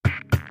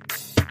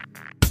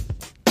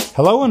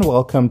Hello and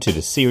welcome to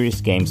the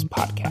Serious Games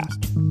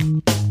Podcast,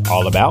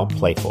 all about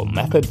playful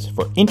methods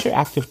for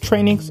interactive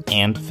trainings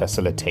and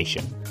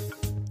facilitation.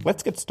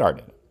 Let's get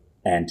started.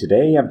 And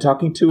today I'm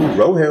talking to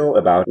Rohil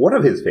about one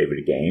of his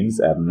favorite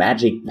games,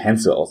 Magic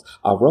Pencils.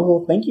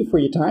 Rohil, thank you for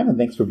your time and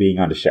thanks for being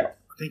on the show.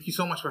 Thank you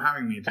so much for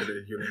having me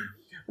today, Julian.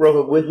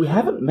 Rohil, we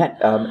haven't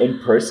met in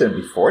person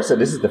before, so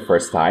this is the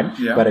first time.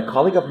 Yeah. But a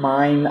colleague of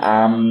mine,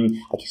 I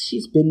guess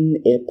she's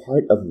been a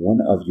part of one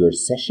of your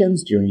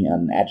sessions during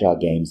an Agile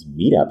Games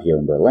meetup here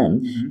in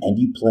Berlin. Mm-hmm. And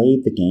you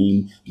played the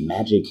game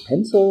Magic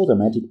Pencils or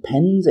Magic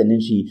Pens. And then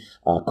she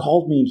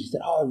called me and she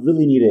said, I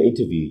really need to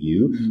interview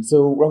you. Mm-hmm.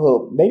 So,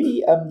 Rohil,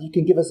 maybe you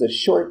can give us a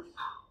short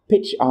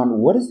pitch on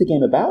what is the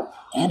game about?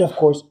 And, of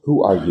course,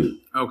 who are you?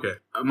 Okay.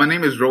 My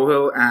name is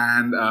Rohil,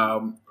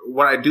 and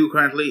what I do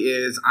currently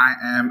is I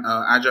am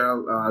an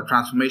Agile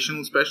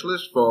transformational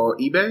specialist for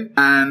eBay.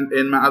 And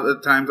in my other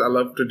times, I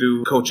love to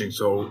do coaching.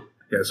 So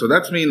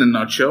that's me in a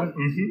nutshell.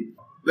 Mm-hmm.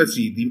 Let's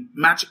see, the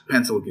Magic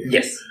Pencil game.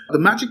 Yes. The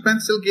Magic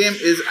Pencil game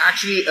is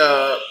actually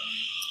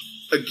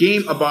a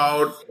game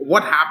about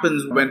what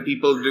happens when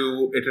people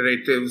do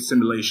iterative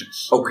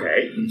simulations.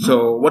 Okay.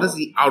 So what is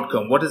the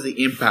outcome? What is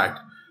the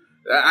impact?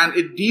 And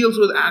it deals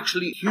with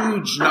actually a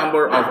huge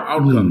number of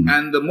outcomes.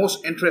 And the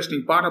most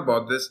interesting part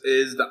about this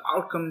is the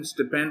outcomes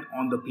depend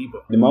on the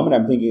people. The moment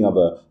I'm thinking of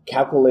a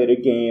calculator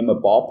game, a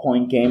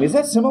ballpoint game. Is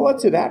that similar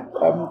to that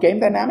game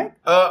dynamic?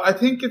 I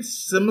think it's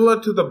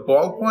similar to the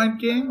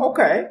ballpoint game.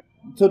 Okay.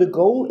 So the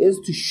goal is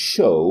to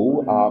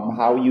show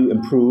how you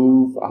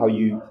improve, how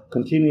you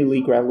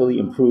continually, gradually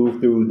improve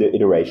through the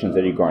iterations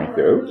that you're going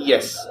through.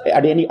 Yes.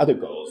 Are there any other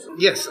goals?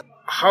 Yes.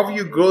 How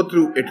you go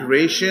through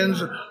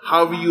iterations,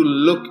 how you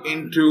look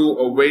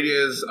into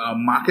various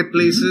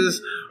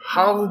marketplaces,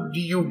 how do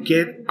you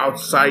get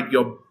outside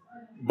your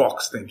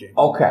box thinking?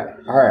 Okay,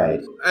 all right.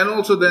 And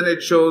also then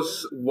it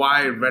shows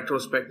why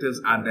retrospectives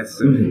are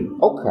necessary.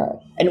 Mm-hmm.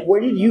 Okay. And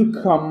where did you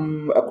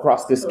come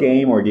across this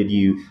game, or did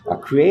you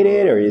create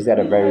it, or is that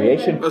a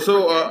variation?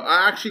 So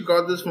I actually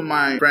got this from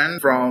my friend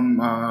from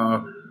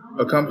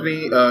a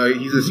company.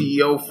 He's a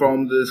CEO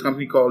from this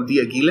company called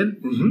Dia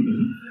Gielen.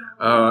 Mm-hmm.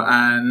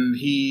 And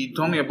he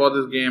told me about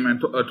this game and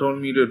told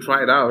me to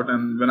try it out.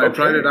 And when I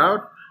tried it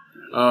out,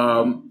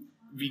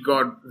 we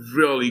got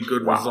really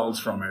good results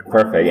from it.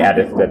 Perfect. Yeah,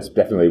 that's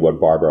definitely what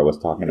Barbara was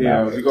talking about.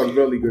 Yeah, we got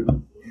really good.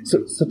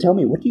 So tell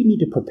me, what do you need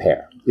to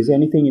prepare? Is there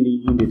anything you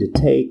need to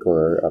take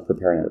or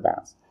prepare in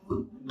advance?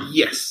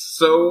 Yes.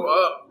 So,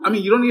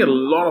 you don't need a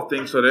lot of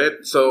things for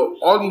it. So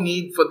all you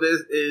need for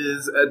this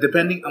is,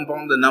 depending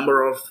upon the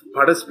number of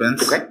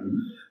participants, okay.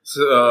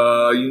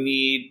 So you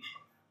need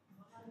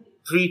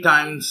 3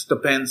 times the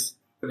pens,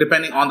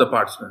 depending on the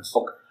participants.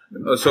 Okay.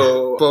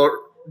 So for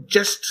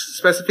just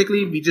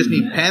specifically, we just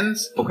need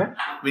pens. Okay.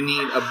 We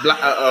need a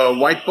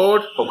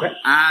whiteboard. Okay.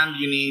 And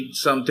you need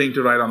something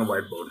to write on the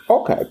whiteboard.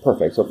 Okay,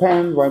 perfect. So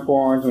pens,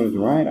 whiteboard, something to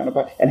write on the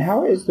whiteboard. And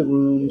how is the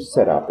room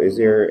set up? Is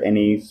there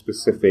any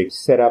specific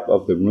setup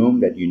of the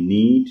room that you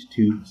need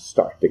to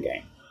start the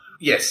game?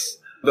 Yes.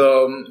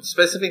 The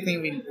specific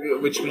thing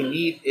which we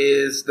need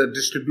is the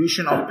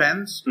distribution of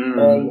pens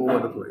all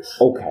over the place.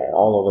 Okay,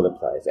 all over the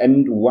place.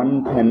 And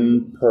 1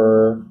 pen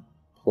per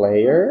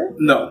player?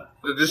 No,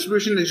 the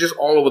distribution is just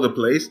all over the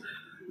place.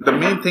 The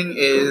main thing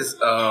is,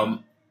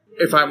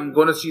 if I'm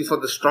going to see for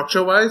the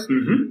structure-wise,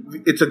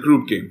 it's a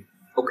group game.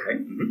 Okay.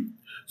 Mm-hmm.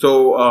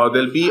 So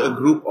there'll be a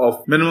group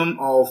of minimum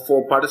of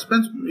 4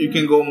 participants. You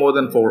can go more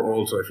than 4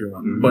 also if you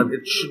want. But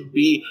it should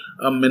be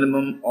a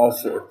minimum of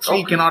 4.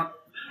 3 cannot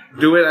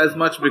do it as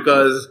much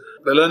because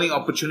the learning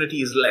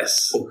opportunity is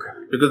less. Okay.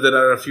 Because there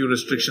are a few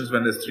restrictions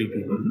when there's 3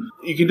 people.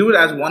 Mm-hmm. You can do it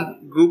as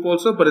one group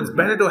also, but it's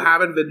better to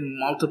have it with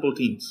multiple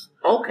teams.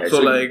 Okay. So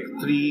like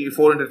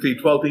 4 into 3,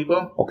 12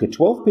 people. Okay,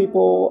 12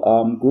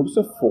 people, groups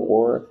of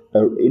 4,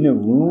 in a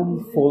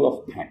room full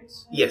of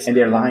pens. Yes. And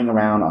they're lying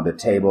around on the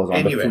tables,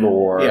 on the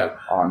floor. Yeah.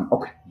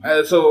 Okay.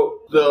 So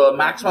the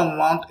maximum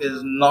amount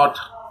is not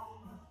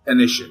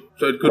an issue.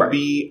 So it could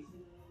be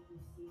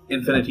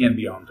infinity and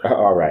beyond.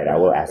 All right, I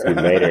will ask you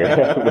later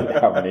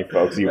with how many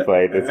folks you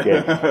played this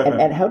game.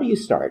 And how do you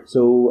start?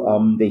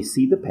 So they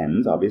see the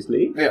pens,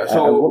 obviously. Yeah.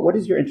 So what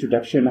is your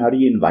introduction? How do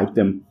you invite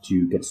them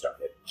to get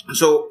started?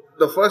 So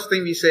the first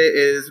thing we say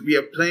is we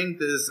are playing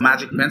this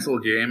Magic Pencil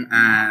game,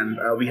 and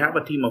we have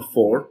a team of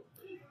 4.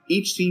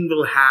 Each team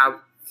will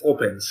have 4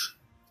 pens.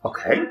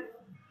 Okay.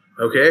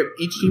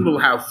 Each team will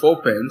have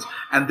 4 pens,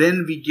 and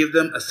then we give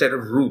them a set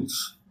of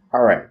rules.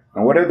 All right.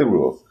 And what are the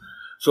rules?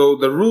 So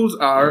the rules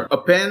are a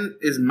pen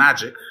is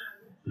magic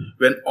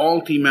when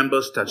all team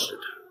members touched it.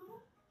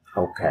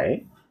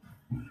 Okay.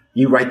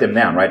 You write them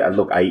down, right?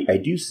 Look, I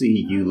do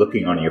see you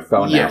looking on your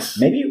phone now.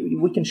 Maybe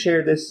we can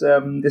share this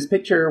this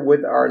picture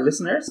with our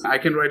listeners. I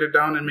can write it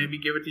down and maybe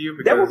give it to you.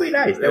 That would be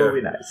nice. That would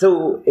be nice.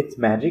 So it's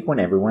magic when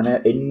everyone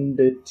in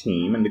the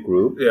team, in the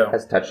group,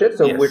 has touched it.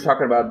 So we're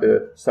talking about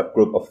the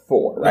subgroup of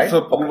 4, right?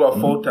 The subgroup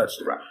of 4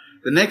 touched it. Right.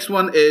 The next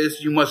one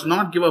is you must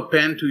not give a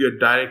pen to your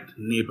direct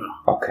neighbor.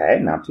 Okay,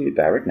 not to your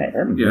direct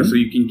neighbor. Mm-hmm. Yeah, so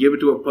you can give it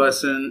to a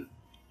person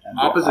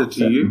opposite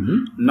to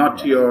you, not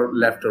to your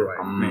left or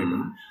right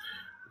neighbor.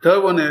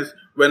 Third one is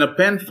when a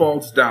pen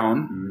falls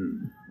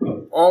down,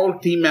 all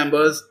team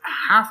members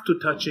have to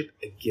touch it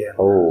again.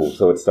 Oh,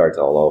 so it starts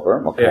all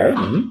over. Okay. Yeah.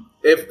 Mm-hmm.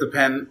 If the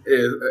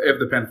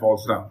pen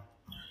falls down.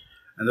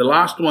 And the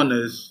last one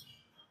is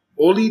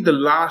only the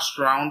last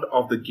round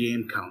of the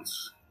game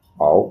counts.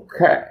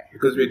 Okay.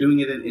 Because we're doing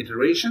it in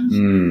iterations,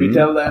 we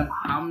tell them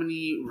how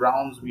many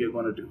rounds we are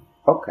going to do.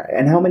 Okay.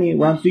 And how many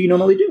rounds do you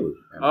normally do?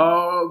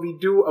 We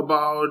do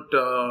about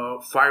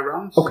 5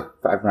 rounds. Okay,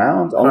 5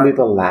 rounds. Only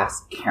the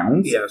last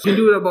counts. Yes, you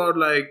do it about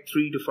like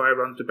 3 to 5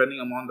 rounds, depending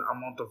on the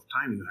amount of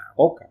time you have.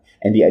 Okay,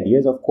 and the idea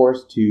is, of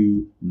course,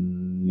 to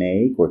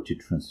make or to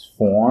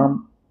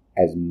transform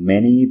as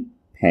many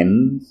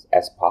pens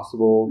as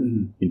possible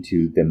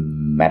into the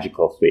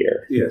magical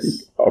sphere.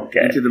 Yes.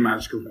 Okay. Into the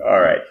magical. All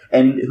right.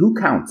 And who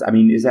counts? I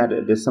mean, is that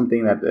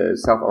something that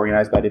is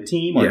self-organized by the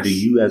team, or Yes. do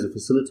you, as a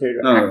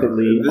facilitator, No,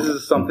 actively? this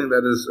is something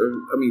that is.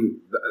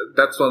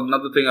 That's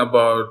another thing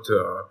about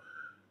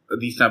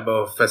these type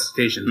of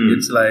facilitations.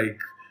 It's like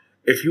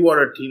if you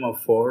are a team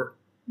of 4,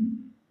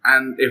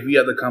 and if we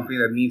are the company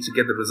that needs to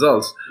get the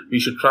results,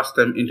 we should trust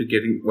them into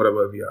getting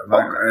whatever we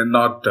are, and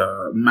not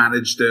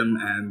manage them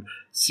and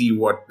see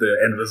what the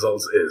end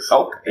results is.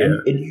 Okay. Yeah.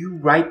 And you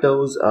write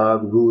those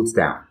rules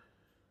down.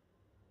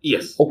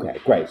 Yes. Okay,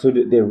 great. So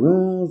the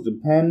rules, the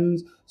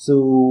pens.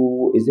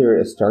 So is there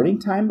a starting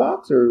time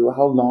box, or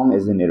how long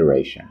is an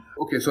iteration?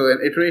 Okay, so an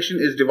iteration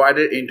is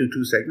divided into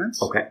 2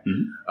 segments. Okay.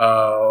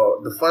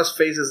 The first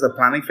phase is the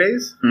planning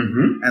phase,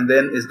 and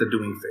then is the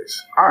doing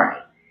phase. All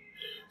right.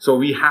 So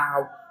we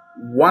have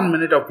 1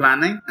 minute of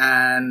planning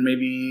and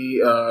maybe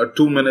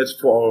 2 minutes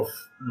for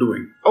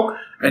doing. Okay.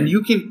 And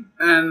you can,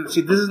 and see,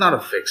 this is not a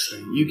fixed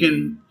thing. You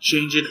can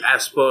change it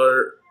as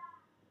per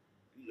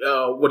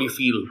what you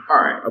feel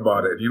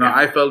about it.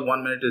 I felt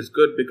 1 minute is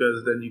good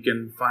because then you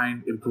can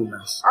find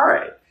improvements. All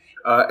right.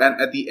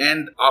 And at the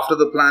end, after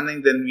the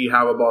planning, then we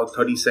have about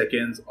 30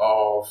 seconds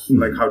of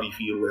like how do you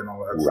feel and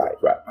all that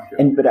stuff. Right.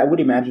 Okay. But I would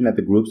imagine that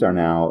the groups are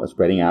now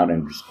spreading out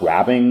and just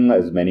grabbing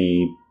as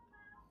many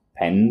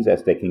pens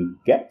as they can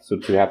get, so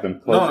to have them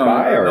close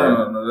by?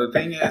 No. The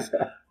thing is,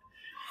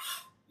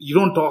 you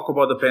don't talk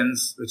about the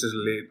pens which is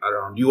laid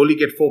around. You only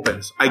get 4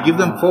 pens. I give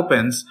them 4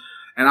 pens,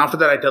 and after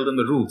that I tell them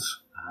the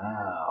rules.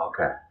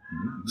 Okay.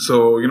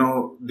 So,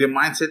 their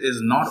mindset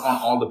is not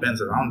on all the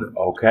pens around them.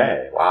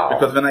 Okay, wow.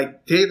 Because when I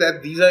say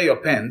that these are your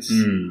pens,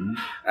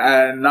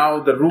 and now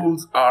the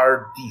rules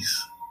are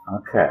these.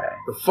 Okay.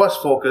 The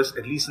first focus,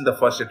 at least in the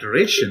first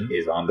iteration,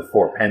 is on the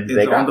 4 pens is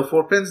they got. on the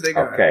 4 pens they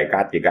got. Okay,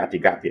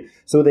 got you.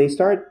 So they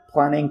start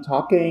planning,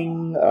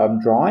 talking,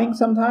 drawing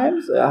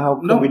sometimes? How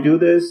can we do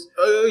this?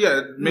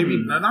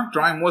 Maybe not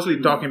drawing, mostly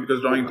talking,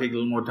 because drawing takes a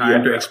little more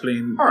time to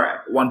explain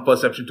one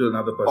perception to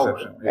another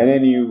perception. Okay. And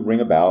then you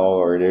ring a bell,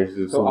 or there's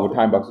this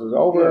time box is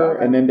over,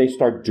 and then they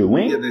start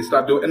doing? Yeah, they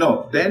start doing.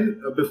 No,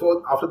 then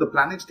after the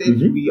planning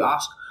stage, we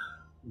ask,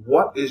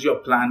 what is your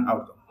plan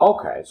outcome?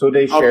 Okay, so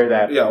they share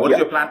that. Yeah, what is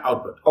your plan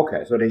output?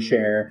 Okay, so they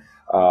share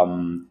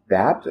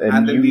that.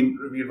 And then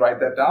we write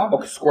that down.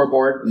 Okay,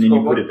 scoreboard, and then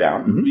you put it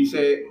down. We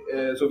say,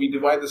 so we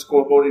divide the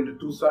scoreboard into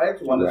 2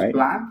 sides. One is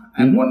planned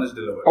and one is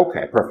delivered.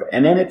 Okay, perfect.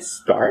 And then it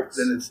starts.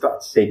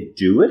 They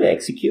do it,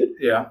 execute.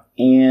 Yeah.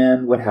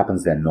 And what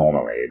happens then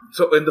normally?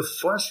 So in the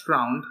first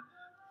round,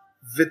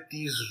 with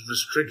these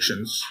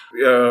restrictions,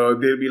 they'll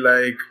be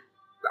like,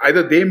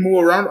 either they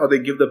move around or they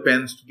give the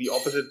pens to the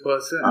opposite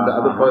person, and the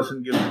other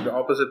person gives to the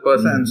opposite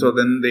person, and so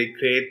then they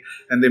create,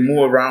 and they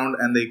move around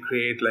and they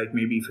create like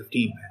maybe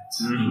 15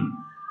 pens.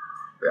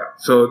 Yeah.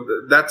 So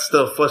that's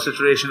the first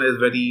iteration is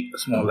very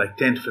small, like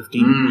 10 to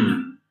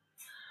 15.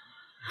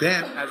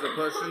 Then as a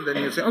person, then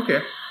you say,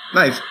 okay,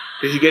 nice.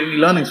 Did you get any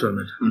learnings from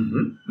it?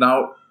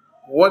 Now,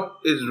 what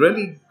is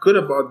really good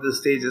about this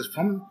stage is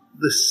from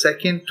the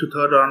second to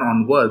third round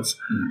onwards,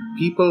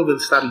 people will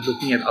start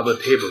looking at other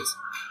tables.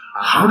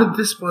 How did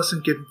this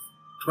person get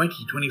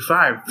 20,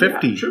 25,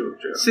 50,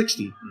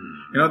 60?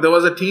 There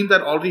was a team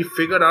that already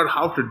figured out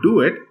how to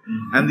do it,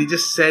 and they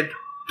just said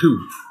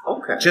 2.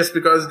 Okay. Just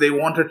because they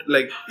wanted,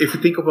 like, if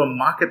you think of a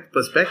market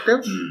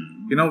perspective,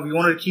 we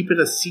wanted to keep it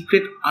a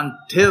secret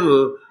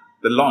until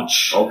the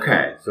launch.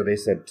 Okay. So they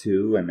said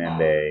 2, and then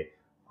they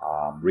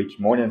reached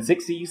more than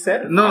 60, you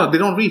said? No, they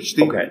don't reach.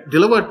 They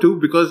deliver 2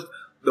 because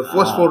the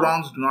first 4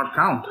 rounds do not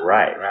count.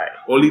 Right.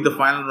 Only the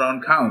final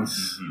round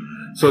counts.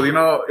 So,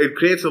 it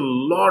creates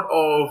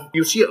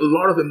you see a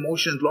lot of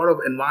emotions, a lot of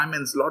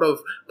environments, a lot of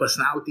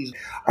personalities.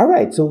 All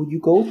right. So you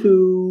go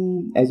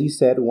through, as you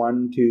said,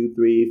 1, 2,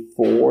 3,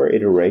 4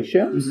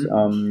 iterations,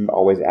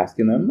 always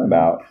asking them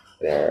about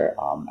their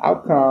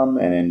outcome,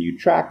 and then you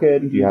track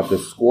it. You have the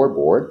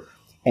scoreboard.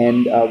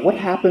 And what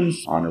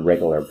happens on a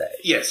regular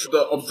basis? Yes,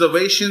 the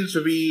observations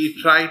we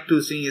try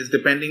to see is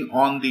depending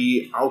on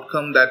the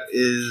outcome that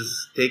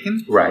is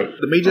taken. Right.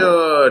 The major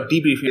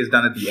debriefing is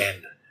done at the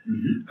end.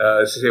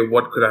 To say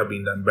what could have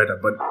been done better.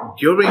 But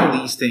during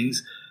these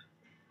things,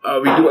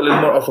 we do a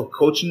little more of a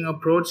coaching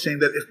approach, saying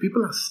that if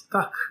people are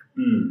stuck,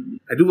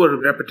 I do a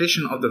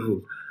repetition of the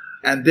rule.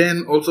 And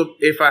then also,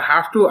 if I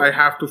have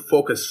to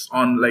focus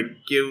on,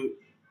 like, give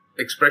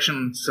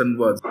expressions and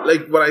words.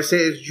 Like what I say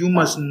is you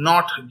must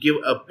not give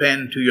a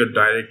pen to your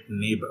direct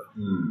neighbor.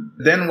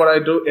 Then what I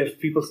do, if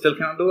people still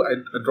cannot do, I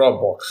draw a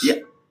box.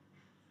 Yeah.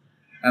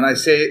 And I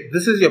say,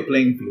 this is your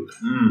playing field.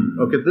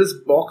 Okay, this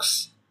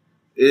box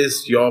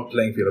is your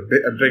playing field,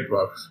 a brick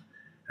box.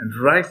 And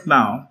right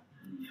now,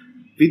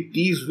 with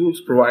these rules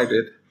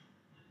provided,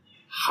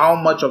 how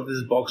much of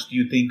this box do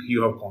you think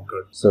you have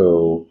conquered?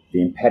 So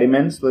the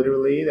impediments,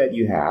 literally, that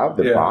you have,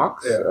 the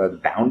box, the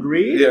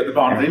boundaries, the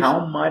boundaries, and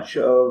how much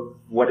of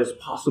what is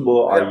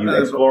possible are you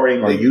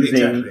exploring or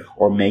using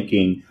or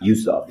making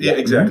use of? Yeah,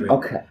 exactly.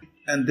 Okay.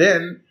 And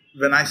then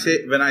when I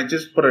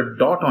just put a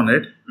dot on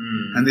it,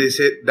 and they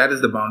say that is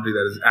the boundary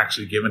that is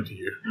actually given to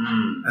you,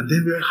 and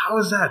then we're like, how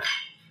is that?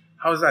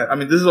 How is that? I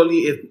mean, this is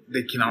only if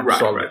they cannot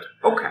solve it.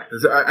 Okay.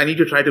 So I need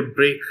to try to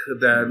break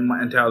their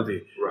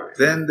mentality. Right.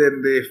 Then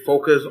they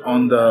focus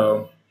on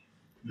the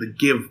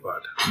give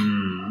part.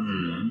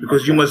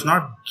 Because you must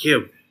not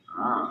give.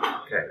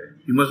 Okay.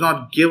 You must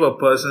not give a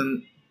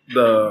person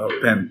the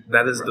pen.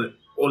 That is the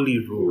only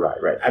rule.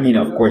 Right. I mean,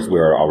 of course,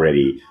 we're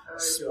already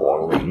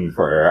spoiling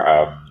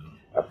for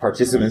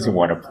participants who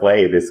want to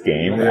play this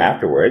game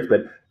afterwards,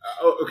 but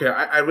okay.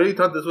 I really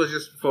thought this was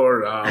just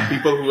for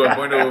people who are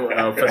going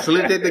to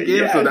facilitate the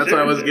game, so that's why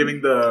I was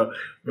giving the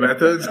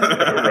methods.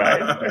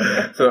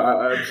 Right. So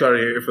I'm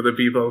sorry for the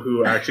people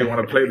who actually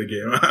want to play the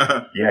game.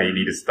 Yeah, you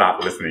need to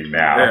stop listening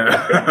now.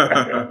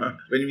 Yeah.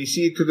 When we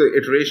see through the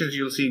iterations,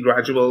 you'll see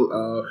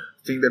gradual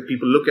thing that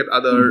people look at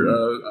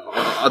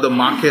other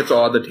markets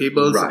or other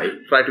tables,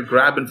 try to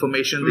grab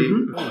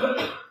information.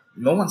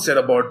 No one said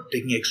about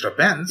taking extra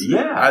pens.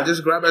 Yeah. I'll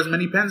just grab as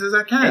many pens as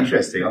I can.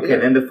 Interesting. Okay,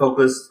 then the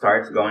focus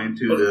starts going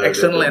to the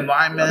external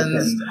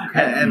environments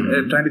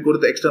and trying to go to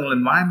the external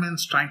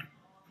environments, trying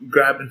to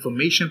grab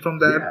information from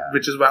that,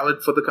 which is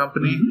valid for the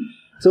company.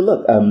 So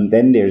look,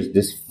 then there's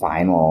this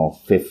final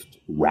fifth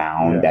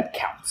round that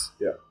counts.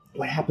 Yeah.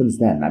 What happens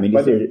then? I mean,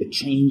 is there a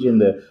change in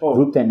the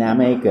group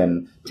dynamic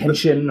and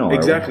tension? Or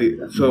exactly.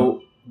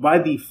 So by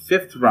the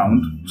fifth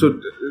round, so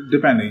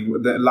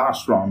depending, the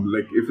last round,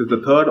 like if it's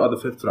the third or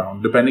the fifth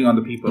round, depending on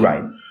the people,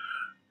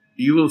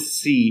 you will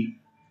see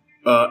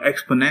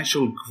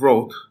exponential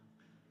growth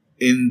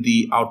in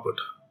the output.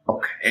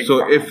 Okay.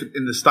 So if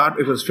in the start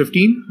it was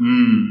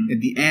 15, at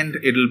the end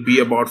it'll be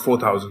about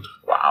 4,000.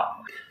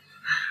 Wow.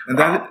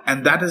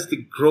 And that is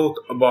the growth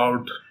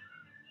about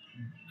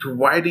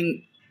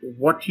providing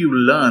what you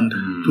learned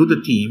to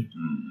the team,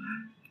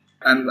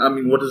 and I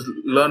mean what is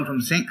learned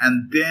from saying,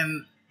 and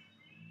then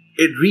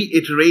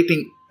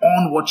reiterating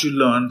on what you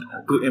learned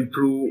to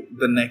improve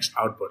the next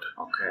output.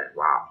 Okay,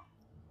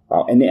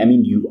 wow. And I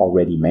mean, you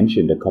already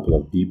mentioned a couple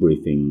of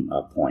debriefing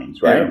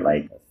points, right? Yeah.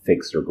 Like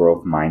fixed or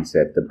growth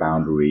mindset, the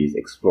boundaries,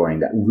 exploring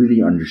that,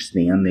 really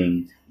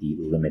understanding the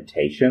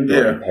limitations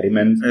or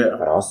impediments,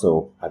 but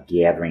also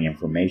gathering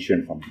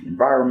information from the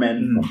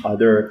environment, from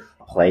other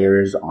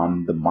players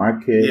on the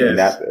market in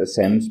that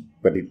sense.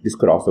 But this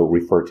could also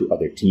refer to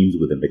other teams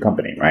within the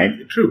company, right?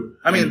 True.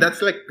 I mean,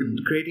 that's like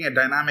creating a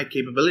dynamic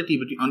capability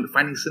between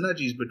finding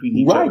synergies between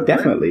each other. Right,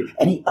 definitely. Right?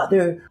 Any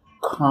other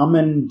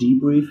common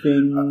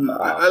debriefing?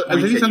 I'll tell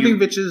you something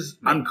which is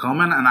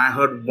uncommon, and I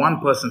heard one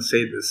person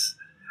say this,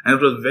 and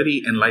it was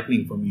very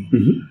enlightening for me.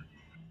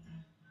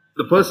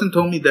 The person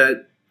told me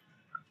that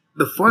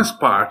the first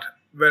part,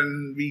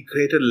 when we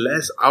created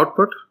less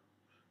output,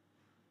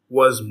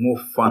 was more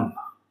fun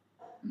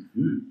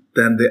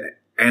than the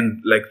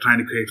end, like trying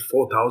to create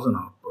 4,000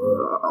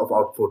 of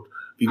output.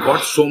 We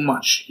got so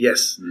much,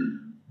 yes.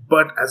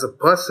 But as a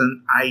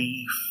person,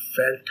 I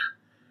felt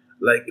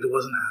like it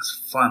wasn't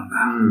as fun.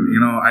 You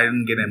know, I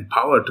didn't get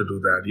empowered to do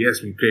that.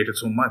 Yes, we created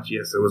so much.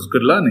 Yes, it was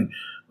good learning.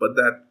 But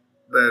that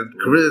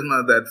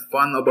charisma, that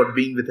fun about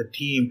being with a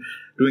team,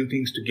 doing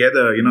things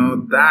together, you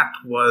know, that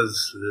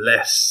was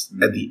less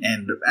at the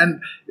end.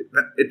 And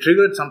it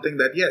triggered something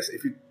that, yes,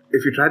 if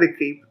you try to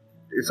keep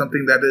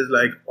something that is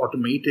like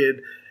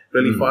automated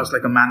really fast,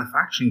 like a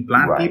manufacturing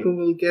plant, people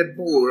will get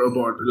bored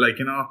about, like,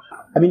 you know.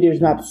 I mean, there's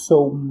not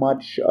so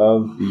much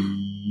of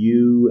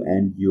you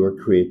and your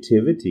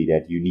creativity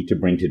that you need to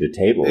bring to the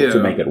table to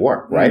make it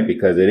work, right?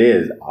 Because it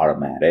is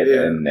automated.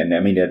 And I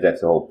mean, that's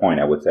the whole point,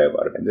 I would say, of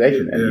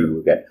automation. And you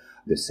will get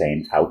the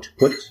same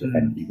output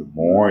and even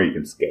more. You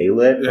can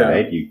scale it,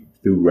 right?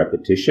 Through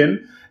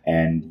repetition.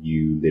 And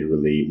you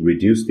literally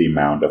reduce the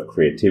amount of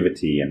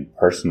creativity and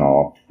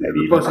personal,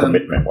 maybe even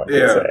commitment, one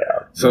could say.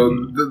 So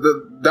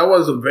that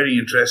was a very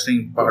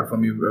interesting part for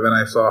me when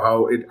I saw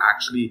how it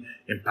actually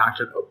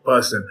impacted a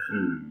person.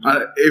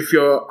 If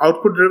you're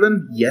output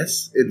driven,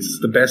 yes, it's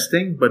the best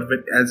thing. But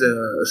as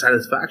a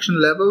satisfaction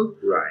level,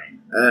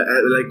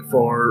 like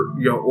for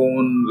your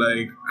own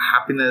like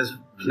happiness,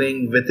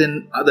 playing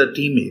within other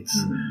teammates,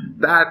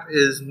 that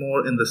is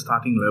more in the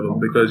starting level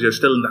because you're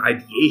still in the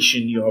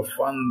ideation, you're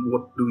fun,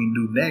 what do we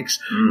do next?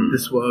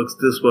 This works.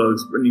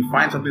 When you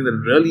find something that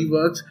really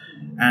works,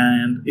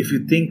 and if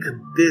you think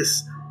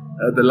this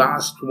the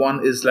last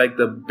one is like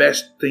the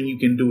best thing you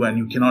can do and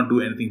you cannot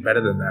do anything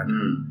better than that.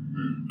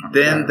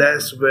 Then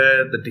that's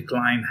where the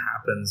decline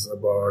happens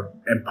about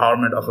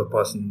empowerment of a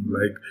person.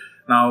 Like,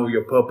 now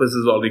your purpose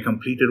is already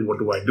completed. What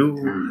do I do?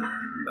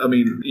 I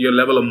mean, your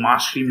level of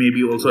mastery may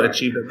be also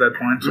achieved at that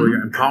point. So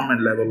your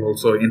empowerment level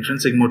also,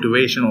 intrinsic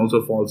motivation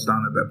also falls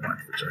down at that point,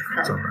 which I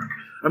find sometimes.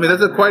 I mean,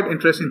 that's a quite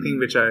interesting thing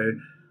which I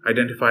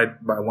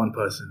identified by one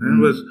person. And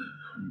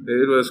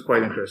it was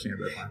quite interesting at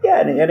that time.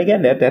 Yeah, and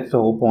again, that's the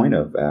whole point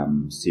of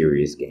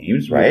serious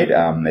games, right?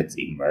 It's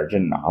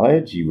emergent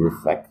knowledge. You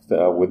reflect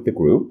with the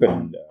group,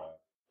 and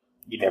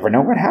you never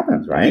know what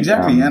happens, right?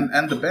 Exactly,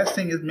 and the best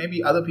thing is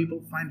maybe other people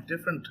find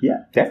different.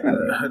 Yeah,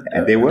 definitely,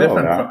 and they will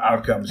different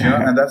outcomes.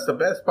 And that's the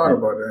best part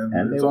about it.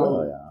 And they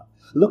will.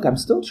 Look, I'm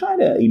still trying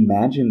to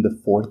imagine the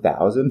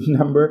 4,000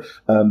 number.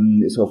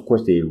 So of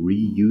course they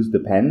reuse the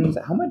pens.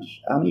 How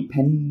many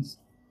pens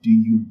do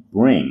you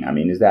bring? I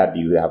mean, do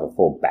you have a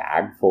full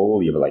bag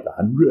full? You have like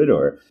 100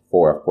 or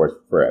 4, of course,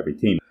 for every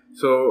team?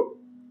 So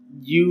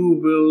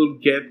you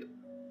can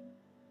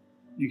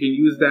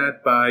use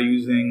that by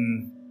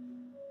using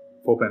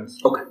 4 pens.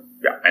 Okay.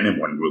 Yeah, and in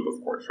one group,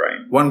 of course,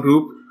 right? One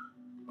group.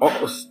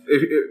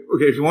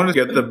 If you want to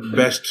get the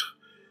best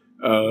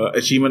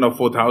achievement of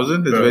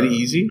 4,000, it's very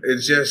easy.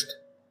 It's just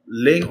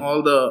laying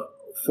all the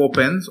 4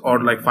 pens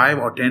or like 5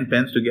 or 10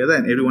 pens together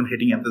and everyone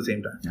hitting at the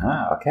same time.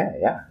 Okay,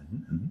 yeah.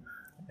 Mm-hmm.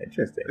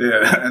 Interesting.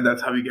 Yeah, and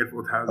that's how we get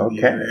 4,000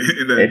 in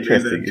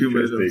the 2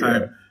 minutes of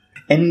time.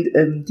 Yeah.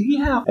 And do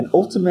you have an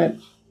ultimate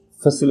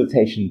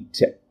facilitation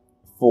tip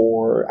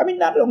for, I mean,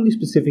 not only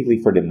specifically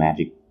for the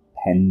Magic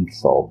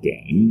Pencil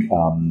game,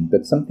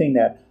 but something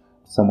that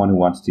someone who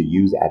wants to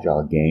use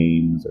agile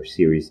games or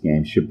serious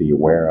games should be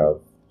aware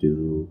of,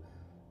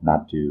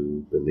 not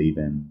do, believe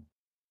in?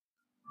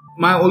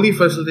 My only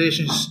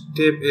facilitation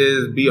tip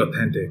is be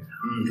authentic.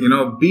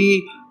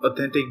 Be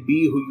authentic,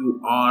 be who you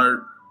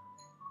are,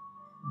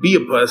 be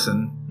a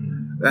person.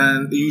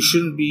 And you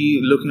shouldn't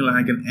be looking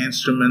like an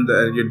instrument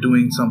that you're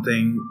doing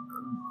something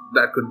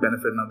that could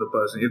benefit another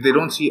person. If they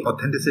don't see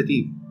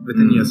authenticity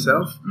within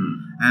yourself,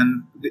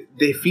 and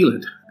they feel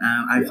it.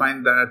 And I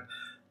find that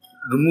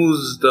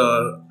removes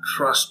the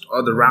trust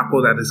or the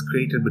rapport that is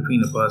created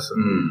between a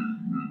person.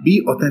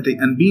 Be authentic.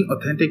 And being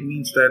authentic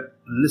means that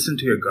listen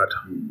to your gut.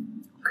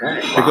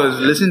 Okay. Because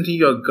listen to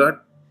your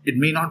gut, it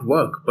may not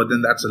work, but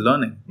then that's a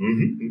learning.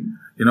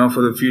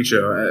 For the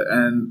future.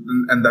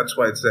 And that's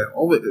why it's there.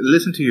 Always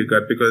listen to your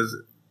gut, because,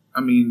 I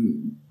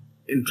mean,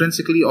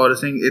 intrinsically or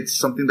saying it's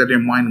something that your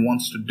mind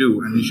wants to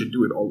do and you should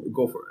do it.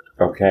 Go for it.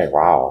 Okay.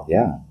 Wow.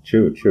 Yeah.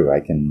 True. I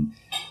can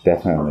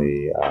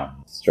definitely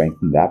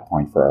strengthen that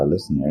point for our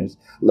listeners.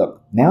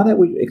 Look, now that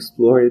we've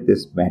explored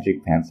this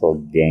Magic Pencil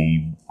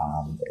game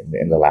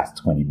in the last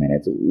 20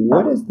 minutes,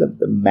 what is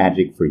the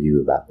magic for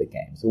you about the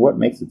game? So what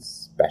makes it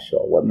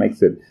special? What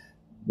makes it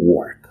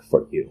work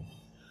for you?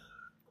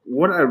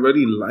 What I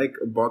really like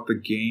about the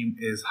game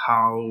is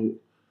how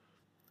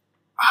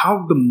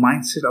the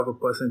mindset of a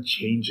person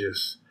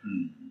changes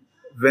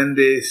when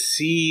they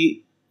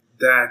see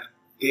that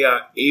they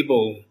are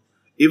able,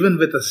 even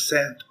with a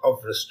set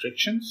of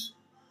restrictions,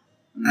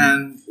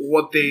 and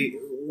what they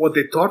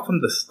thought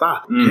from the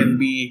start can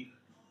be,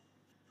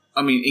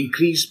 I mean,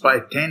 increased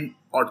by 10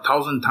 or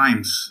 1,000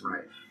 times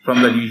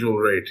from the usual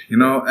rate.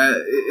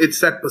 It's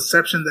that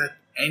perception that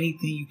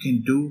anything you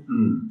can do,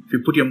 if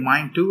you put your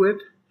mind to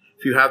it,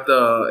 if you have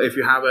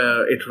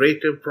a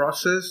iterative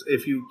process,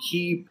 if you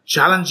keep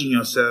challenging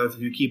yourself,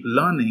 if you keep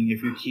learning,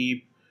 if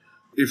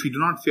you do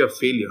not fear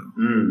failure,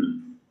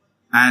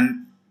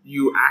 and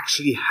you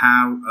actually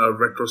have a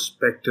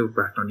retrospective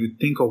background, you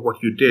think of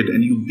what you did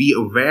and you be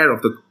aware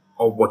of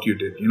what you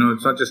did.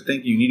 It's not just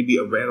thinking, you need to be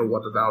aware of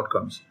what are the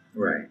outcomes.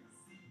 Right.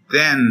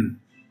 Then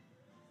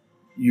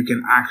you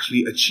can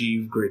actually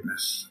achieve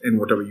greatness in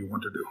whatever you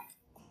want to do.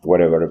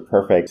 Whatever the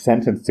perfect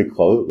sentence to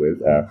close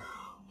with.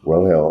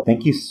 Rohil,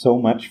 thank you so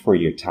much for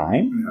your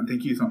time. Yeah,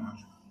 thank you so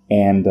much.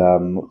 And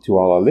to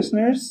all our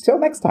listeners, till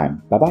next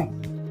time. Bye-bye.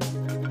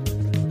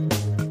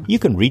 You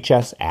can reach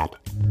us at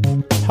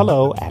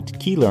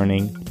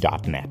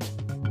hello@keylearning.net.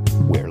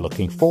 We're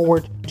looking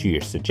forward to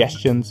your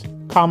suggestions,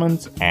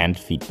 comments, and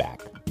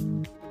feedback.